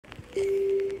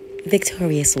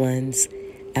Victorious ones,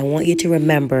 I want you to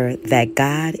remember that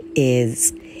God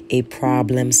is a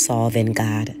problem-solving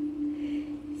God.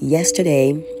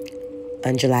 Yesterday,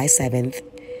 on July 7th,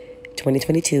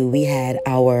 2022, we had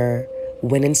our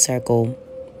Winning Circle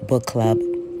book club.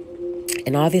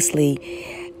 And obviously,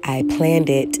 I planned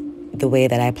it the way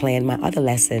that I planned my other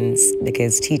lessons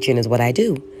because teaching is what I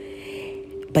do.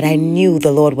 But I knew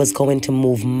the Lord was going to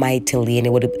move mightily and it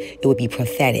would be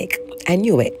prophetic. I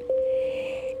knew it.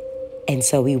 And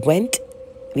so we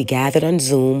gathered on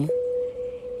Zoom,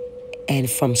 and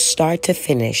from start to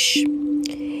finish,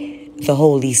 the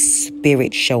Holy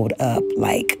Spirit showed up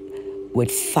like with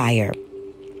fire,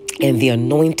 and the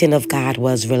anointing of God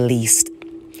was released.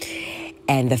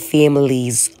 And the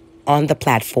families on the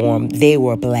platform, they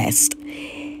were blessed.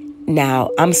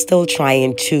 Now, I'm still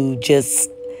trying to just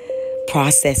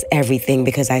process everything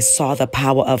because I saw the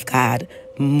power of God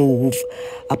move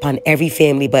upon every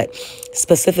family, but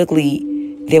specifically,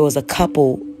 there was a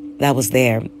couple that was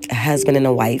there, a husband and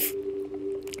a wife,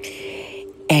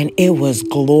 and it was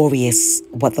glorious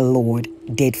what the Lord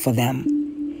did for them.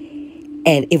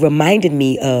 And it reminded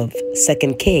me of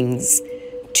 2 Kings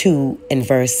 2 and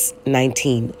verse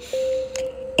 19.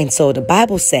 And so the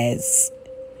Bible says,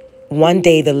 one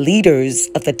day the leaders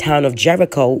of the town of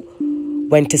Jericho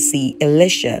went to see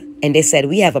Elisha, and they said,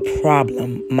 "We have a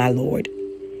problem, my Lord.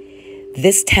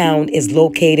 This town is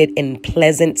located in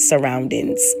pleasant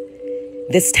surroundings.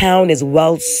 This town is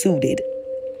well suited,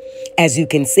 as you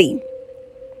can see.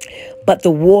 But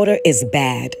the water is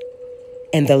bad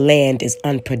and the land is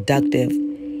unproductive."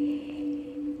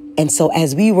 And so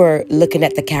as we were looking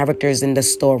at the characters in the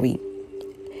story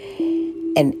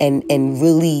and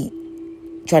really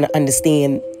trying to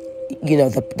understand,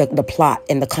 the plot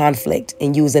and the conflict,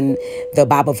 and using the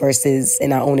Bible verses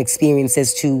and our own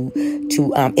experiences to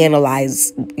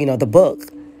analyze, the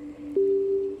book,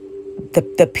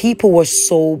 the people were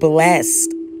so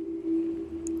blessed,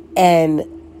 and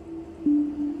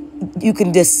you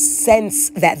can just sense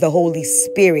that the Holy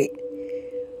Spirit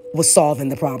was solving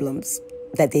the problems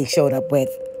that they showed up with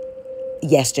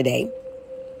yesterday.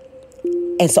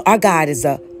 And so our God is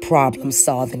a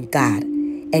problem-solving God,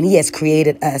 and He has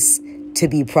created us to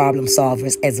be problem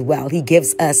solvers as well. He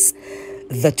gives us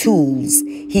the tools.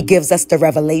 He gives us the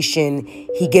revelation.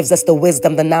 He gives us the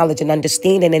wisdom, the knowledge, and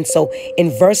understanding. And so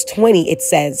in verse 20, it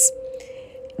says,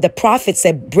 the prophet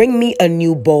said, "Bring me a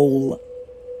new bowl."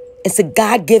 And so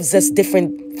God gives us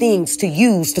different things to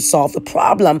use to solve the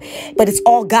problem, but it's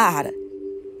all God.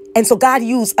 And so God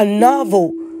used a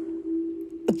novel,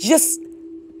 just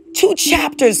 2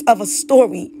 chapters of a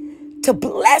story, to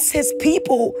bless His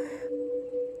people.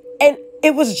 And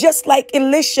it was just like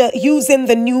Elisha using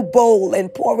the new bowl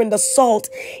and pouring the salt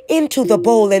into the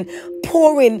bowl and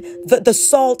pouring the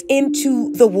salt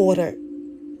into the water.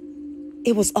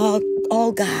 It was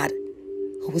all God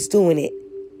who was doing it.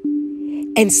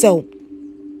 And so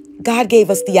God gave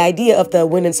us the idea of the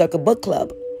Winning Circle Book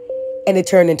Club, and it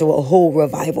turned into a whole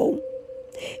revival.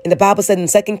 And the Bible said in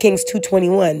 2 Kings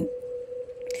 2:21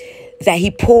 that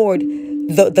He poured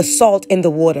the salt in the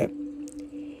water,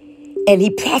 and He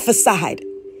prophesied,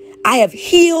 "I have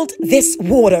healed this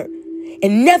water,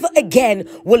 and never again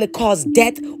will it cause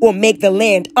death or make the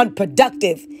land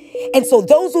unproductive." And so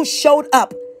those who showed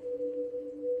up,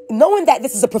 knowing that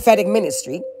this is a prophetic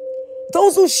ministry,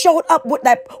 those who showed up with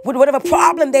whatever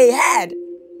problem they had,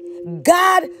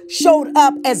 God showed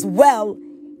up as well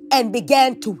and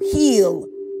began to heal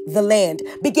the land,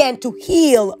 began to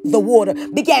heal the water,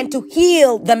 began to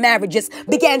heal the marriages,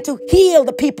 began to heal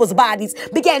the people's bodies,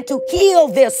 began to heal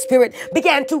their spirit,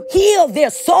 began to heal their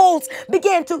souls,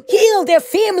 began to heal their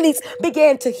families,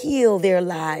 began to heal their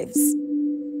lives.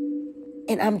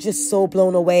 And I'm just so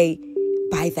blown away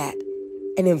by that.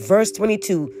 And in verse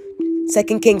 22,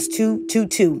 2 Kings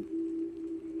 2:2,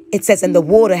 it says, "And the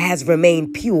water has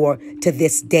remained pure to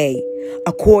this day,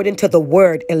 according to the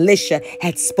word Elisha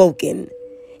had spoken."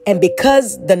 And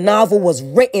because the novel was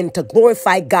written to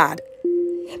glorify God,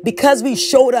 because we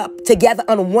showed up together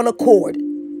on one accord,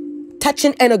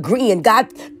 touching and agreeing,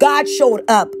 God showed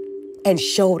up and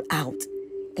showed out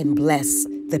and blessed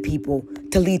the people.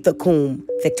 Talitha Kum,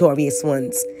 victorious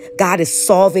ones. God is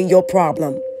solving your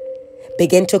problem.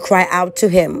 Begin to cry out to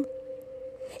Him,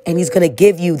 and He's going to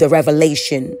give you the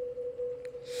revelation.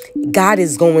 God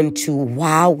is going to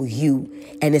wow you,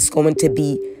 and it's going to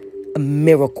be a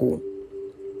miracle.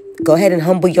 Go ahead and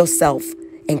humble yourself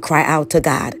and cry out to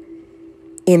God.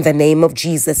 In the name of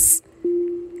Jesus,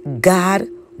 God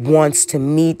wants to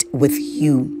meet with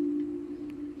you.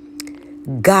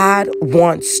 God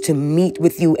wants to meet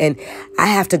with you. And I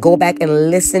have to go back and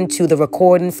listen to the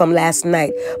recording from last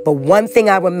night. But one thing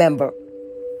I remember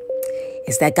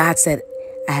is that God said,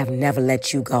 I have never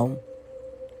let you go.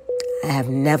 I have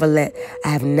never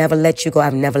let you go.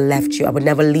 I've never left you. I would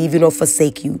never leave you nor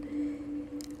forsake you.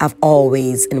 I've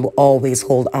always and will always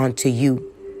hold on to you.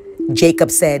 Jacob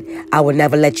said, I will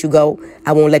never let you go.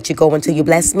 I won't let you go until you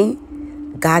bless me.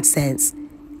 God says,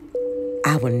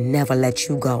 I will never let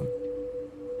you go.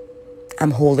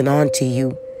 I'm holding on to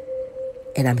you,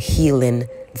 and I'm healing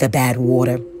the bad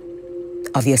water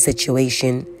of your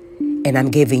situation, and I'm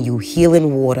giving you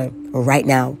healing water right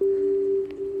now.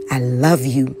 I love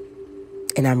you,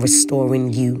 and I'm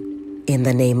restoring you in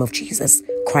the name of Jesus.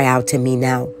 Cry out to me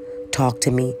now. Talk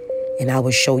to me, and I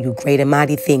will show you great and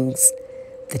mighty things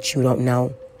that you don't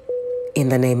know. In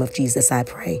the name of Jesus, I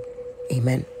pray.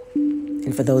 Amen.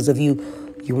 And for those of you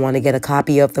want to get a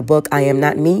copy of the book, I Am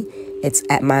Not Me, it's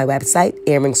at my website,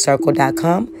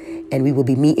 earringcircle.com. And we will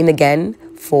be meeting again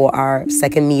for our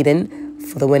second meeting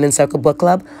for the Winning Circle Book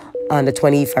Club on the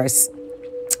 21st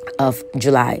of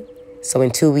July. So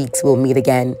in 2 weeks, we'll meet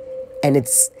again. And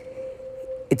it's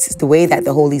the way that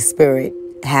the Holy Spirit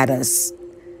had us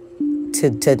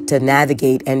to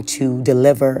navigate and to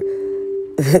deliver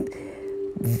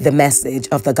the message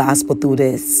of the gospel through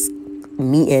this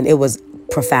meeting. It was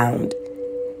profound.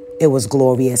 It was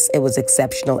glorious. It was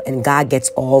exceptional. And God gets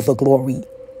all the glory.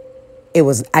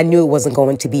 I knew it wasn't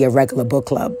going to be a regular book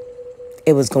club.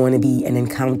 It was going to be an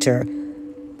encounter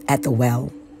at the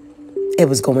well. It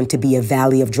was going to be a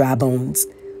valley of dry bones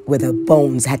where the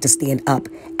bones had to stand up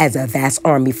as a vast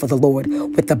army for the Lord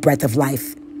with the breath of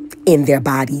life in their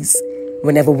bodies.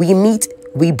 Whenever we meet,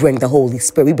 we bring the Holy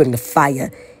Spirit. We bring the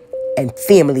fire, and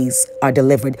families are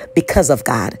delivered because of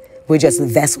God. We're just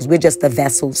vessels. We're just the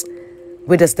vessels.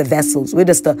 We're just the vessels. We're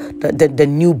just the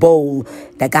new bowl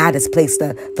that God has placed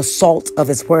the salt of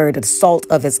His word, the salt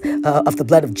of the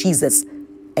blood of Jesus,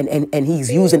 and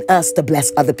He's using us to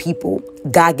bless other people.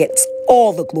 God gets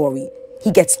all the glory.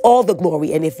 He gets all the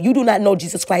glory. And if you do not know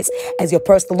Jesus Christ as your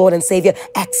personal Lord and Savior,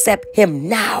 accept Him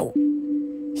now.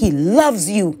 He loves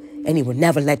you, and He will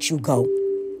never let you go.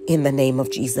 In the name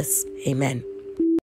of Jesus, amen.